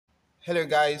Hello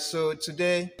guys, so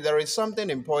today there is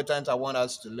something important I want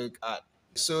us to look at.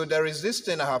 So there is this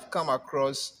thing I have come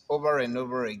across over and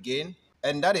over again,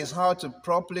 and that is how to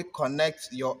properly connect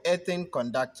your earthing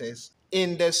conductors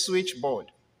in the switchboard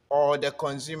or the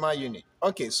consumer unit.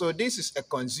 Okay, so this is a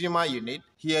consumer unit.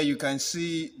 Here you can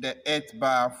see the earth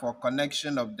bar for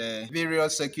connection of the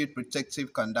various circuit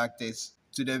protective conductors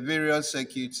to the various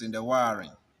circuits in the wiring.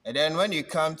 And then when you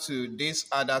come to this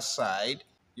other side,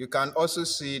 you can also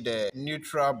see the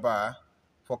neutral bar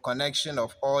for connection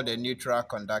of all the neutral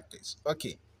conductors.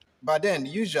 Okay, but then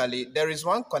usually there is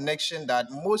one connection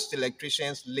that most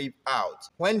electricians leave out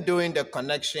when doing the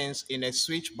connections in a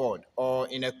switchboard or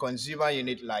in a consumer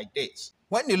unit like this.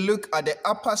 When you look at the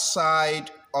upper side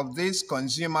of this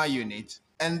consumer unit,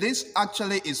 and this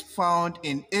actually is found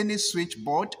in any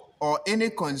switchboard or any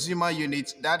consumer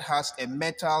unit that has a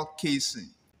metal casing,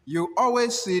 you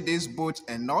always see this bolt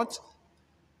and nut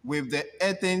with the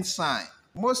earthing sign.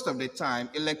 Most of the time,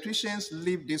 electricians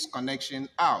leave this connection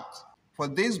out. For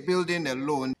this building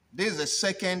alone, this is the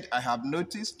second I have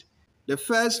noticed. The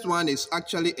first one is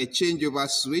actually a changeover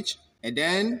switch, and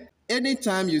then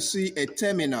anytime you see a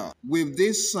terminal with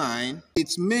this sign,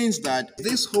 it means that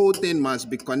this whole thing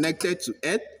must be connected to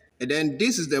earth, and then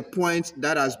this is the point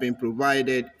that has been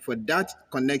provided for that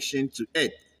connection to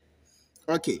earth.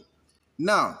 Okay,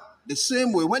 now the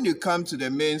same way when you come to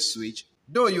the main switch,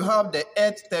 though you have the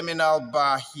earth terminal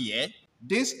bar here,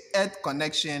 this earth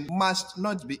connection must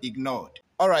not be ignored.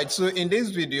 Alright, so in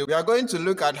this video, we are going to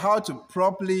look at how to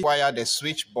properly wire the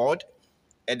switchboard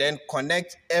and then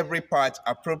connect every part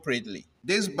appropriately.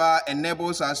 This bar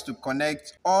enables us to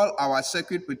connect all our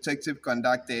circuit protective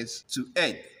conductors to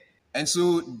earth. And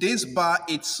so this bar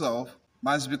itself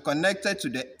must be connected to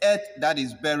the earth that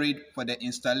is buried for the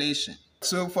installation.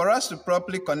 So for us to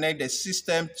properly connect the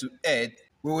system to earth,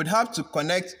 we would have to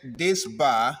connect this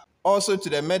bar also to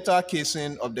the metal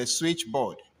casing of the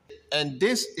switchboard. And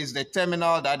this is the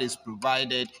terminal that is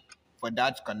provided for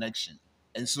that connection.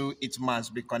 And so it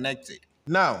must be connected.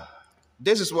 Now,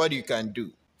 this is what you can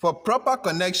do. For proper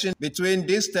connection between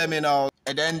this terminal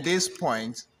and then this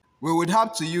point, we would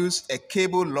have to use a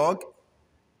cable lug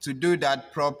to do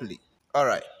that properly. All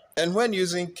right. And when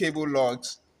using cable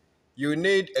lugs, you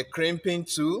need a crimping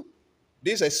tool.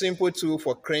 This is a simple tool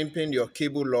for crimping your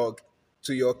cable lug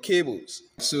to your cables.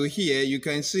 So here you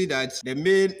can see that the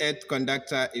main earth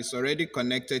conductor is already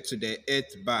connected to the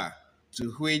earth bar, to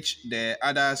which the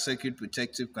other circuit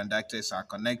protective conductors are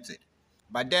connected.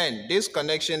 But then this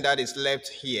connection that is left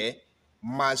here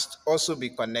must also be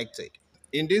connected.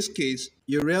 In this case,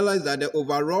 you realize that the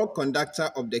overall conductor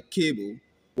of the cable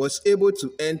was able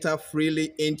to enter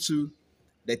freely into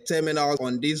the terminal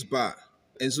on this bar.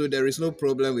 And so there is no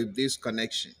problem with this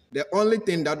connection. The only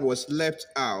thing that was left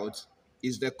out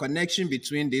is the connection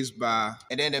between this bar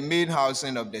and then the main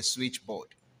housing of the switchboard.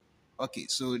 Okay,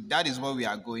 so that is what we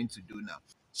are going to do now.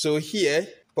 So here,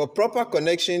 for proper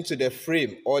connection to the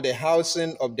frame or the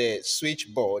housing of the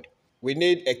switchboard, we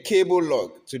need a cable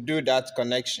lug to do that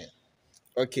connection.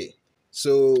 Okay,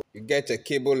 so you get a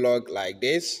cable lug like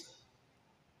this,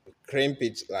 crimp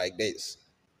it like this.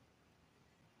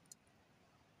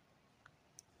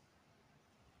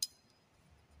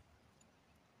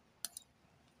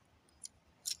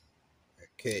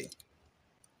 Okay,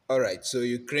 all right, so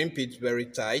you crimp it very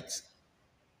tight.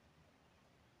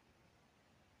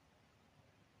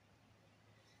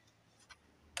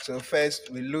 So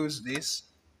first we lose this,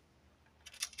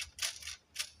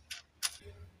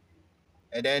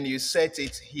 and then you set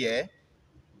it here.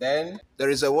 Then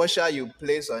there is a washer you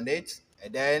place on it,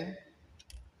 and then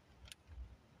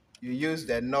you use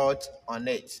the nut on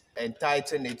it and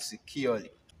tighten it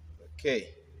securely.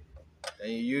 Okay,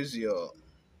 then you use your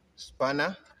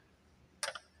spanner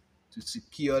to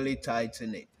securely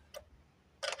tighten it.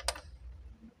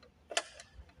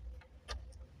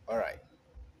 All right,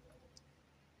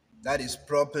 that is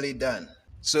properly done.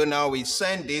 So now we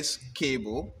send this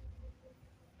cable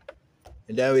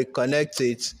and then we connect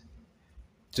it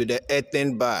to the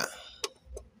earthing bar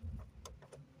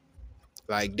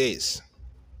like this,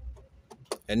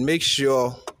 and make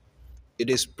sure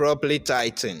it is properly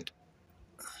tightened.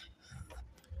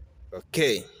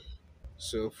 Okay,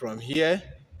 so from here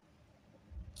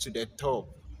to the top.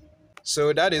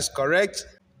 So that is correct.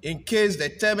 In case the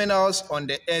terminals on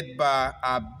the earth bar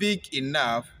are big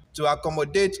enough to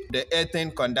accommodate the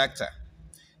earthing conductor.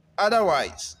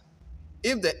 Otherwise,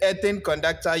 if the earthing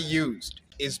conductor used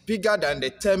is bigger than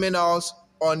the terminals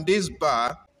on this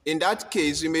bar, in that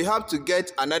case, you may have to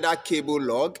get another cable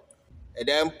lug and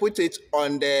then put it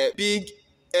on the big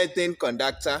earthing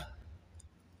conductor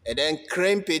and then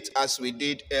crimp it as we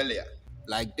did earlier.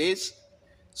 like this.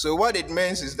 So what it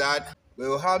means is that we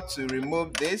will have to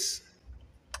remove this.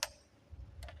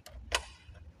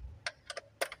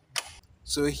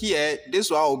 So here, this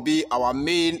one will be our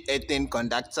main earthing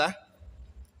conductor.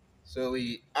 So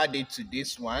we add it to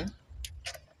this one.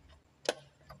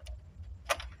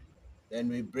 Then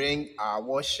we bring our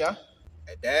washer,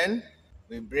 and then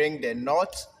we bring the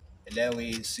knot, and then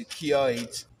we secure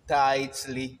it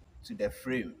tightly to the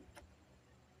frame.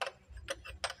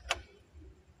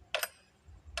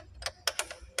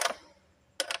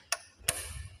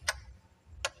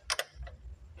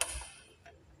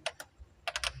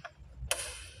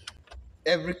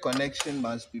 Every connection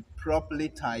must be properly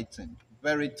tightened,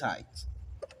 very tight.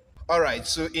 All right,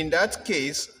 so in that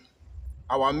case,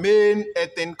 our main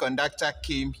earthing conductor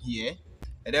came here,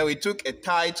 and then we took a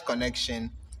tight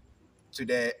connection to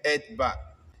the earth bar.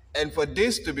 And for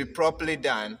this to be properly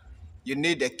done, you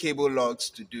need the cable lugs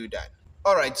to do that.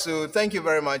 All right, so thank you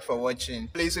very much for watching.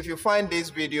 Please, if you find this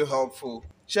video helpful,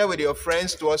 share with your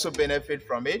friends to also benefit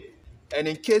from it. And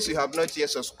in case you have not yet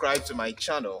subscribed to my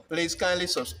channel, please kindly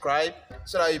subscribe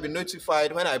so that you'll be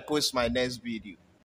notified when I post my next video.